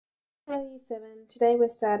7. Today we're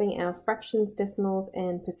starting our fractions, decimals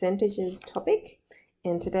and percentages topic,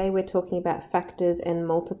 and today we're talking about factors and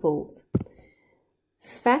multiples.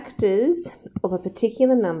 Factors of a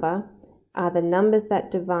particular number are the numbers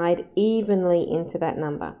that divide evenly into that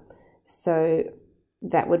number. So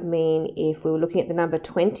that would mean if we were looking at the number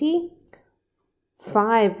 20,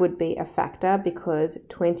 5 would be a factor because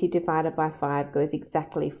 20 divided by 5 goes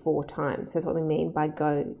exactly 4 times. That's what we mean by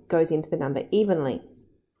goes into the number evenly.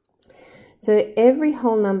 So every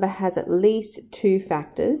whole number has at least 2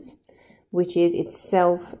 factors, which is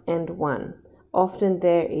itself and 1. Often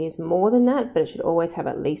there is more than that, but it should always have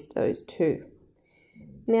at least those 2.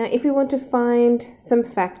 Now, if we want to find some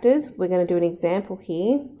factors, we're going to do an example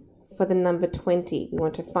here for the number 20. We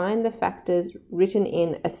want to find the factors written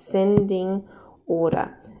in ascending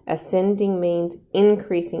order. Ascending means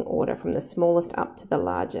increasing order from the smallest up to the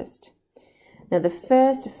largest. Now, the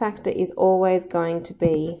first factor is always going to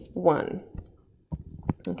be 1.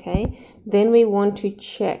 Okay, then we want to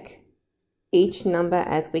check each number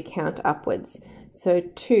as we count upwards. So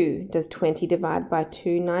 2, does 20 divide by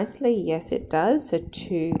 2 nicely? Yes, it does. So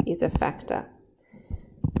 2 is a factor.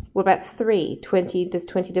 What about 3? Does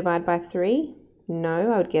 20 divide by 3?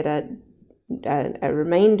 No, I would get a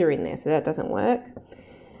remainder in there, so that doesn't work.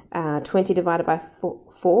 20 divided by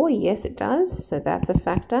 4? Yes, it does. So that's a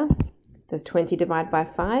factor. Does 20 divide by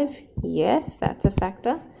 5? Yes, that's a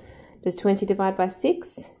factor. Does 20 divide by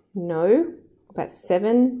 6? No. About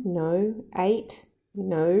 7? No. 8?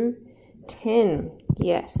 No. 10?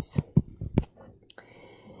 Yes.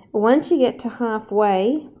 Once you get to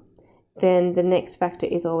halfway, then the next factor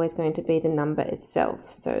is always going to be the number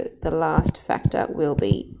itself. So the last factor will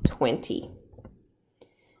be 20.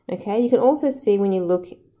 Okay, you can also see when you look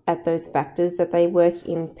at those factors that they work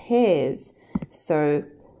in pairs. So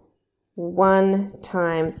 1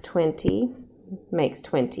 times 20 makes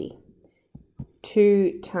 20.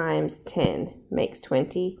 2 times 10 makes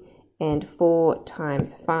 20. And 4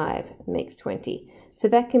 times 5 makes 20. So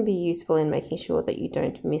that can be useful in making sure that you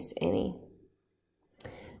don't miss any.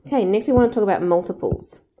 Okay, next we want to talk about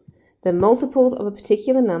multiples. The multiples of a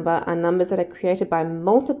particular number are numbers that are created by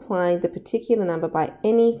multiplying the particular number by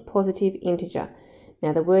any positive integer.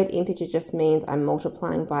 Now the word integer just means I'm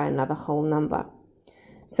multiplying by another whole number.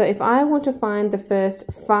 So if I want to find the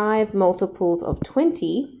first 5 multiples of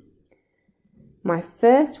 20, my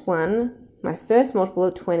first multiple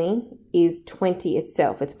of 20 is 20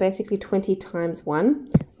 itself. It's basically 20 times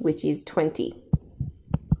 1, which is 20.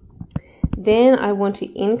 Then I want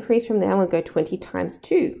to increase from there. I'm going to go 20 times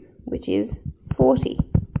 2, which is 40.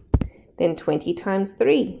 Then 20 times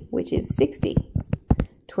 3, which is 60.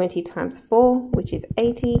 20 times 4, which is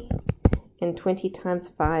 80. And 20 times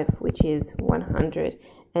 5, which is 100.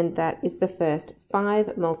 And that is the first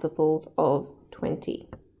 5 multiples of 20.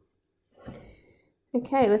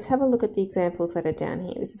 Okay, let's have a look at the examples that are down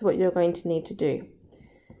here. This is what you're going to need to do.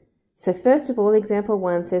 So first of all, example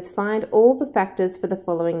 1 says find all the factors for the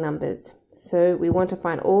following numbers. So we want to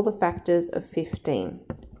find all the factors of 15.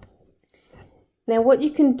 Now what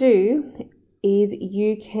you can do is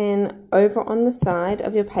you can, over on the side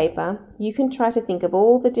of your paper, you can try to think of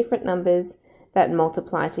all the different numbers that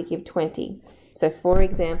multiply to give 20. So for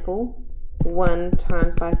example, 1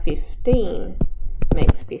 times by 15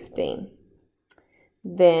 makes 15.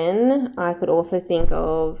 Then I could also think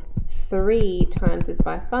of 3 times this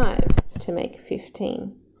by 5 to make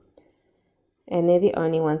 15. And they're the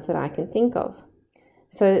only ones that I can think of.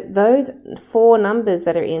 So those 4 numbers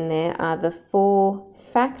that are in there are the 4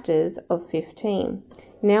 factors of 15.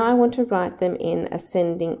 Now I want to write them in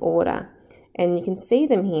ascending order. And you can see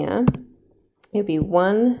them here. It'll be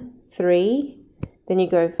 1, 3, then you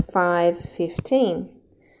go 5, 15.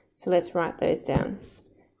 So let's write those down.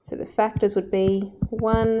 So the factors would be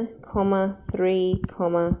 1, 3,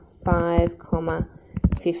 5,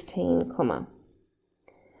 15,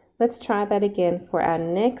 Let's try that again for our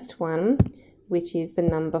next one, which is the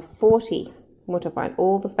number 40. We want to find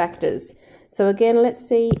all the factors. So again, let's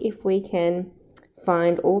see if we can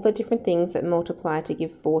find all the different things that multiply to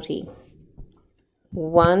give 40.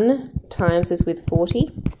 1 times is with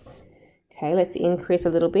 40. Okay, let's increase a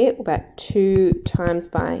little bit. About 2 times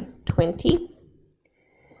by 20.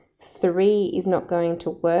 3 is not going to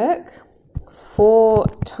work. 4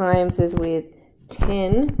 times is with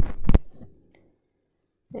 10.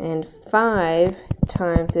 And 5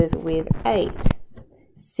 times is with 8.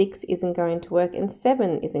 6 isn't going to work and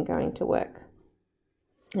 7 isn't going to work.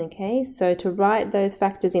 Okay, so to write those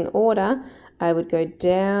factors in order, I would go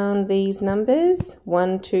down these numbers,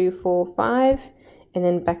 1, 2, 4, 5, and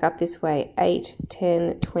then back up this way, 8,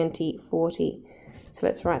 10, 20, 40. So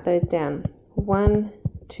let's write those down. 1,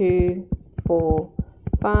 2, 4,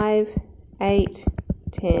 5, 8,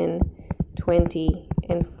 10, 20,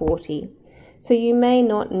 and 40. So you may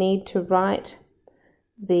not need to write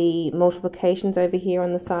the multiplications over here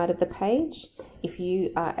on the side of the page. If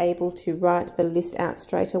you are able to write the list out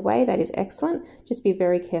straight away, that is excellent. Just be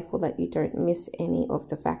very careful that you don't miss any of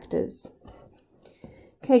the factors.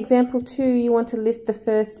 Okay, example 2, you want to list the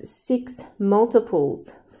first 6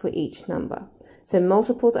 multiples for each number. So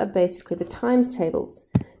multiples are basically the times tables.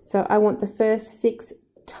 So I want the first 6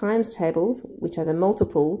 times tables, which are the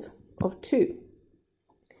multiples of 2.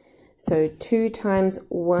 So 2 times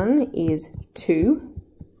 1 is 2.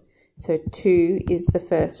 So 2 is the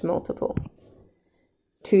first multiple.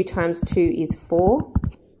 2 times 2 is 4.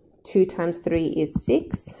 2 times 3 is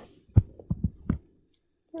 6.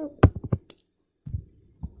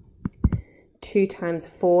 2 times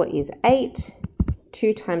 4 is 8.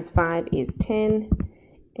 2 times 5 is 10.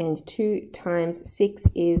 And 2 times 6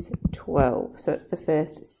 is 12. So it's the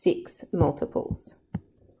first 6 multiples.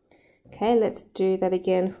 Okay, let's do that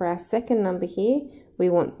again for our second number here. We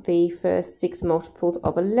want the first 6 multiples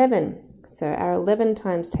of 11. So our 11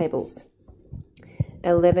 times tables.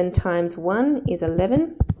 11 times 1 is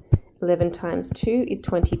 11. 11 times 2 is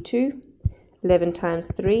 22. 11 times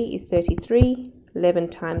 3 is 33. 11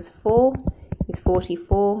 times 4 is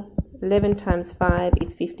 44. 11 times 5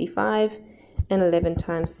 is 55. And 11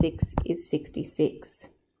 times 6 is 66.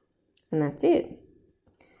 And that's it.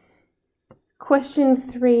 Question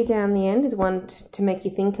 3 down the end is one to make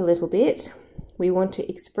you think a little bit. We want to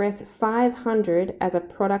express 500 as a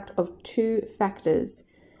product of 2 factors,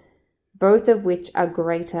 both of which are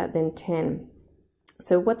greater than 10.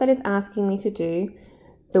 So what that is asking me to do,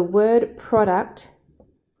 the word product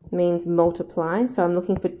means multiply. So I'm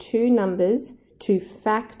looking for 2 numbers, 2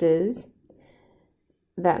 factors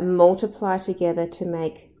that multiply together to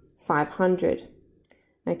make 500.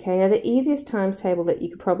 Okay, now the easiest times table that you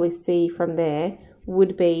could probably see from there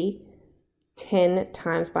would be 10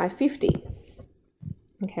 times by 50.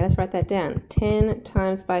 Okay, let's write that down. 10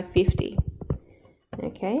 times by 50.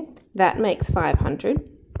 Okay, that makes 500.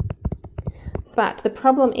 But the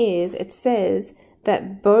problem is it says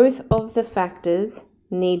that both of the factors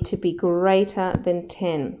need to be greater than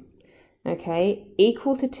 10. Okay,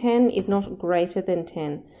 equal to 10 is not greater than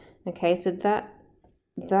 10. Okay, so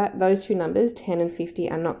those 2 numbers, 10 and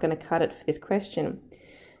 50, are not going to cut it for this question.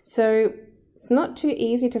 So it's not too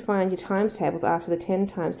easy to find your times tables after the 10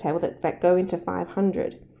 times table that go into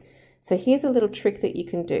 500. So here's a little trick that you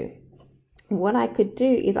can do. What I could do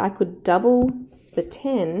is I could double the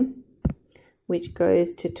 10, which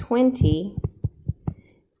goes to 20,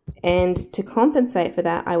 and to compensate for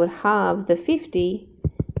that, I would halve the 50,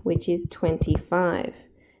 which is 25.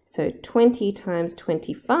 So 20 times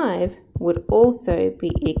 25 would also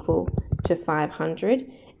be equal to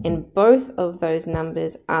 500, and both of those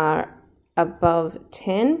numbers are above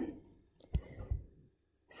 10.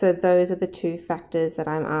 So those are the 2 factors that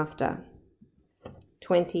I'm after,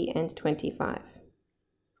 20 and 25.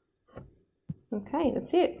 Okay,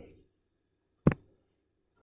 that's it.